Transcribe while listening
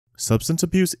Substance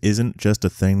abuse isn't just a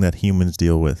thing that humans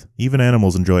deal with. Even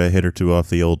animals enjoy a hit or two off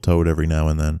the old toad every now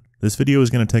and then. This video is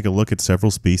going to take a look at several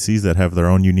species that have their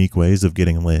own unique ways of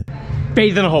getting lit.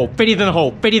 Bathe in a hole, bathe in a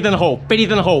hole, bathe in a hole,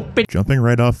 bathe in a hole. Jumping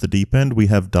right off the deep end, we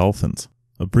have dolphins.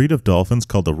 A breed of dolphins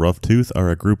called the rough-tooth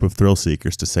are a group of thrill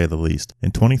seekers, to say the least.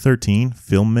 In 2013,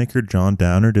 filmmaker John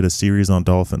Downer did a series on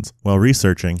dolphins. While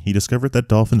researching, he discovered that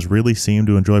dolphins really seem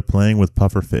to enjoy playing with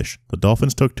pufferfish. The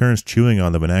dolphins took turns chewing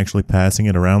on them and actually passing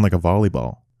it around like a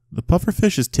volleyball. The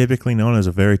pufferfish is typically known as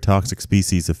a very toxic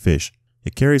species of fish.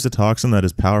 It carries a toxin that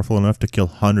is powerful enough to kill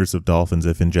hundreds of dolphins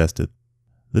if ingested.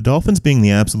 The dolphins, being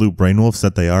the absolute brainwolves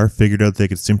that they are, figured out they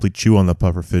could simply chew on the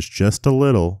pufferfish just a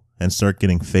little and start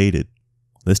getting faded.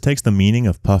 This takes the meaning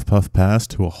of puff puff pass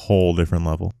to a whole different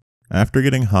level. After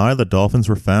getting high, the dolphins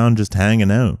were found just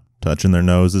hanging out, touching their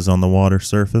noses on the water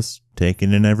surface,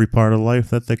 taking in every part of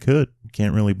life that they could. You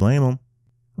can't really blame them.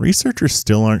 Researchers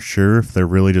still aren't sure if they're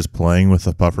really just playing with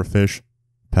the pufferfish,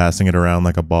 passing it around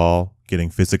like a ball,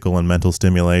 getting physical and mental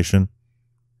stimulation,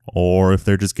 or if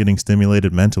they're just getting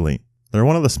stimulated mentally. They're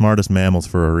one of the smartest mammals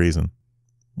for a reason.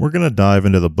 We're going to dive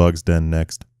into the bug's den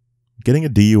next. Getting a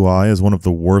DUI is one of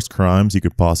the worst crimes you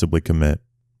could possibly commit.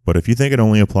 But if you think it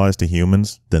only applies to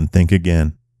humans, then think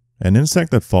again. An insect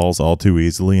that falls all too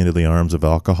easily into the arms of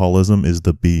alcoholism is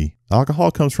the bee. Alcohol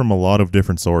comes from a lot of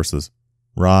different sources.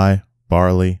 Rye,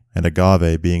 barley, and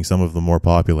agave being some of the more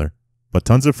popular. But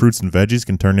tons of fruits and veggies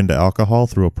can turn into alcohol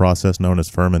through a process known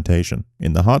as fermentation.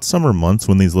 In the hot summer months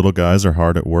when these little guys are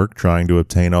hard at work trying to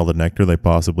obtain all the nectar they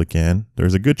possibly can,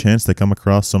 there's a good chance they come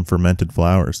across some fermented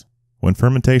flowers. When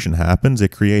fermentation happens,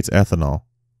 it creates ethanol.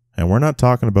 And we're not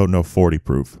talking about no 40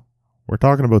 proof. We're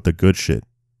talking about the good shit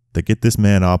that get this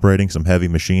man operating some heavy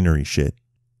machinery shit.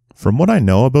 From what I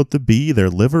know about the bee, their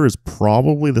liver is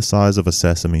probably the size of a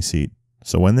sesame seed.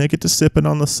 So when they get to sipping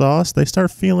on the sauce, they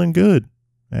start feeling good.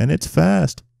 And it's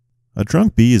fast. A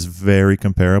drunk bee is very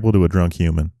comparable to a drunk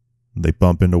human. They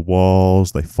bump into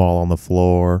walls, they fall on the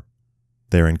floor,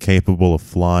 they're incapable of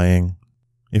flying.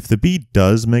 If the bee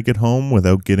does make it home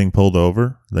without getting pulled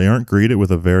over, they aren't greeted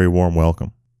with a very warm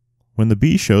welcome. When the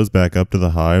bee shows back up to the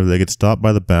hive, they get stopped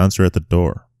by the bouncer at the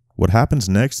door. What happens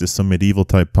next is some medieval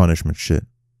type punishment shit.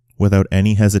 Without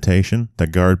any hesitation, the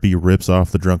guard bee rips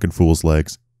off the drunken fool's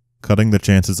legs, cutting the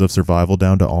chances of survival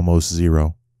down to almost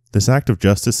zero. This act of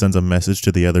justice sends a message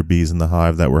to the other bees in the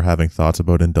hive that were having thoughts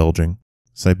about indulging.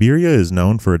 Siberia is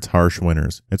known for its harsh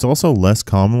winters. It's also less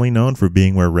commonly known for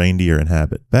being where reindeer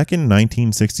inhabit. Back in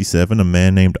 1967, a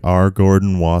man named R.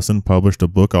 Gordon Wasson published a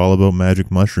book all about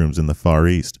magic mushrooms in the Far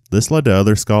East. This led to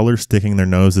other scholars sticking their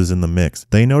noses in the mix.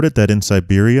 They noted that in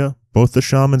Siberia, both the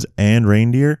shamans and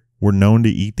reindeer were known to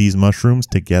eat these mushrooms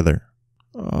together.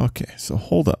 Okay, so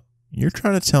hold up. You're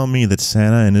trying to tell me that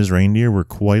Santa and his reindeer were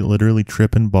quite literally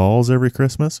tripping balls every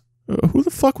Christmas? Who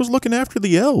the fuck was looking after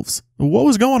the elves? What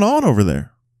was going on over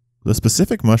there? The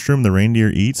specific mushroom the reindeer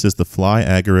eats is the fly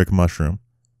agaric mushroom,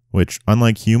 which,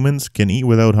 unlike humans, can eat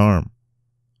without harm.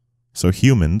 So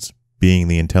humans, being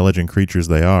the intelligent creatures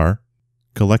they are,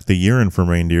 collect the urine from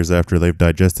reindeers after they've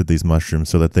digested these mushrooms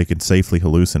so that they can safely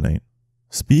hallucinate.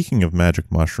 Speaking of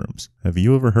magic mushrooms, have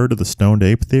you ever heard of the stoned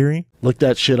ape theory? Look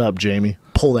that shit up, Jamie.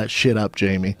 Pull that shit up,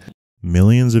 Jamie.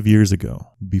 Millions of years ago,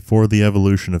 before the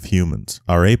evolution of humans,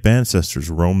 our ape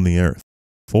ancestors roamed the earth,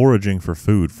 foraging for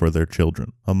food for their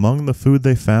children. Among the food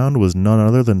they found was none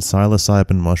other than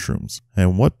psilocybin mushrooms.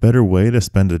 And what better way to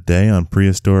spend a day on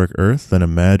prehistoric Earth than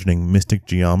imagining mystic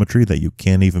geometry that you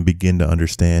can't even begin to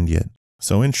understand yet?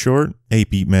 So in short,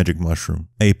 ape eat magic mushroom,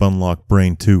 ape unlock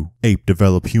brain 2, ape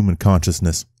develop human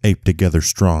consciousness, ape together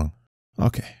strong.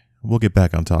 Okay, we'll get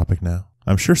back on topic now.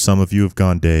 I'm sure some of you have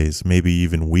gone days, maybe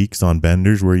even weeks on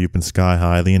benders where you've been sky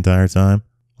high the entire time,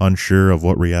 unsure of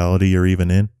what reality you're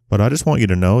even in, but I just want you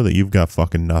to know that you've got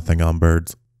fucking nothing on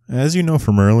birds. As you know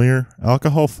from earlier,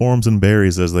 alcohol forms in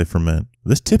berries as they ferment.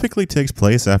 This typically takes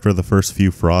place after the first few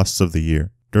frosts of the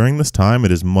year. During this time,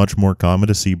 it is much more common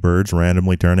to see birds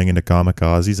randomly turning into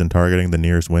kamikazes and targeting the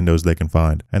nearest windows they can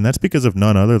find. And that's because of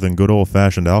none other than good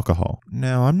old-fashioned alcohol.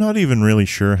 Now, I'm not even really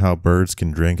sure how birds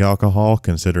can drink alcohol,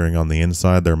 considering on the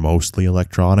inside they're mostly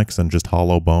electronics and just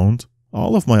hollow bones.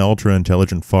 All of my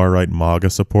ultra-intelligent far-right MAGA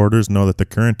supporters know that the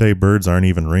current-day birds aren't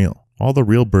even real. All the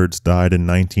real birds died in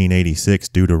 1986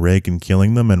 due to Reagan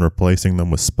killing them and replacing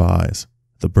them with spies.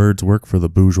 The birds work for the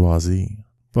bourgeoisie.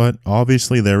 But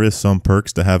obviously there is some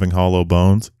perks to having hollow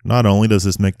bones. Not only does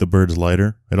this make the birds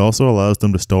lighter, it also allows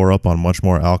them to store up on much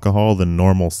more alcohol than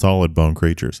normal solid bone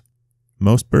creatures.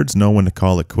 Most birds know when to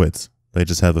call it quits. They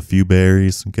just have a few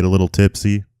berries, get a little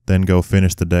tipsy, then go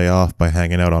finish the day off by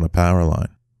hanging out on a power line.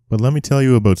 But let me tell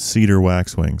you about cedar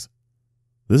waxwings.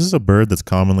 This is a bird that's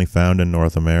commonly found in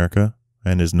North America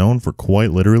and is known for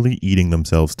quite literally eating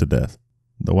themselves to death.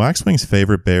 The waxwing's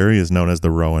favorite berry is known as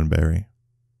the rowan berry.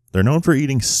 They're known for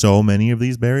eating so many of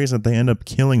these berries that they end up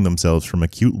killing themselves from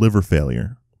acute liver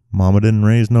failure. Mama didn't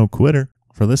raise no quitter.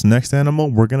 For this next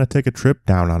animal, we're going to take a trip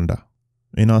down under.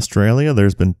 In Australia,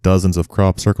 there's been dozens of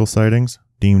crop circle sightings,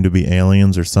 deemed to be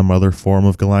aliens or some other form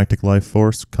of galactic life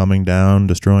force, coming down,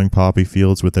 destroying poppy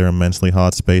fields with their immensely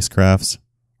hot spacecrafts,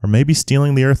 or maybe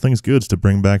stealing the Earthlings' goods to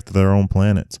bring back to their own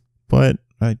planets. But,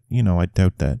 I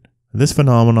doubt that. This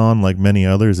phenomenon, like many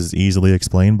others, is easily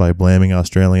explained by blaming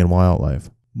Australian wildlife.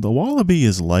 The wallaby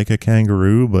is like a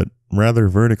kangaroo, but rather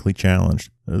vertically challenged.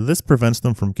 This prevents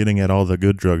them from getting at all the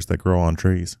good drugs that grow on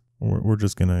trees. We're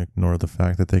just going to ignore the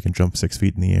fact that they can jump 6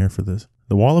 feet in the air for this.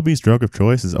 The wallaby's drug of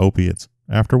choice is opiates.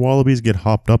 After wallabies get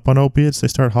hopped up on opiates, they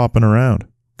start hopping around,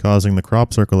 causing the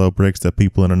crop circle outbreaks that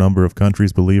people in a number of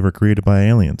countries believe are created by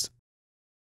aliens.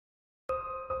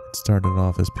 It started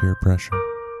off as peer pressure.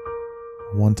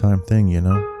 A one-time thing, you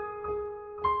know.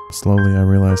 Slowly I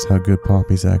realized how good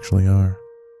poppies actually are.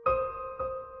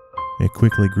 It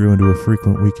quickly grew into a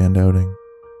frequent weekend outing.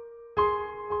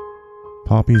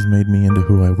 Poppies made me into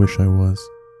who I wish I was.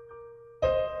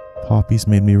 Poppies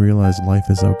made me realize life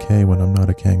is okay when I'm not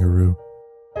a kangaroo.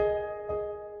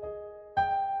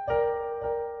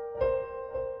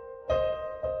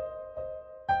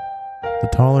 The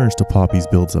tolerance to poppies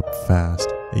builds up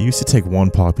fast. It used to take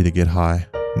 1 poppy to get high.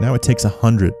 Now it takes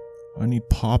 100. I need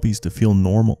poppies to feel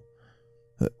normal.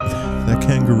 That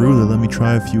kangaroo that let me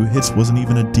try a few hits wasn't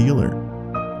even a dealer.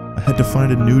 I had to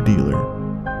find a new dealer.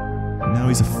 Now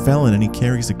he's a felon and he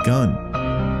carries a gun.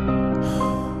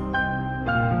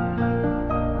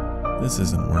 This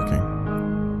isn't working.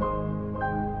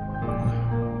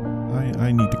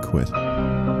 I need to quit.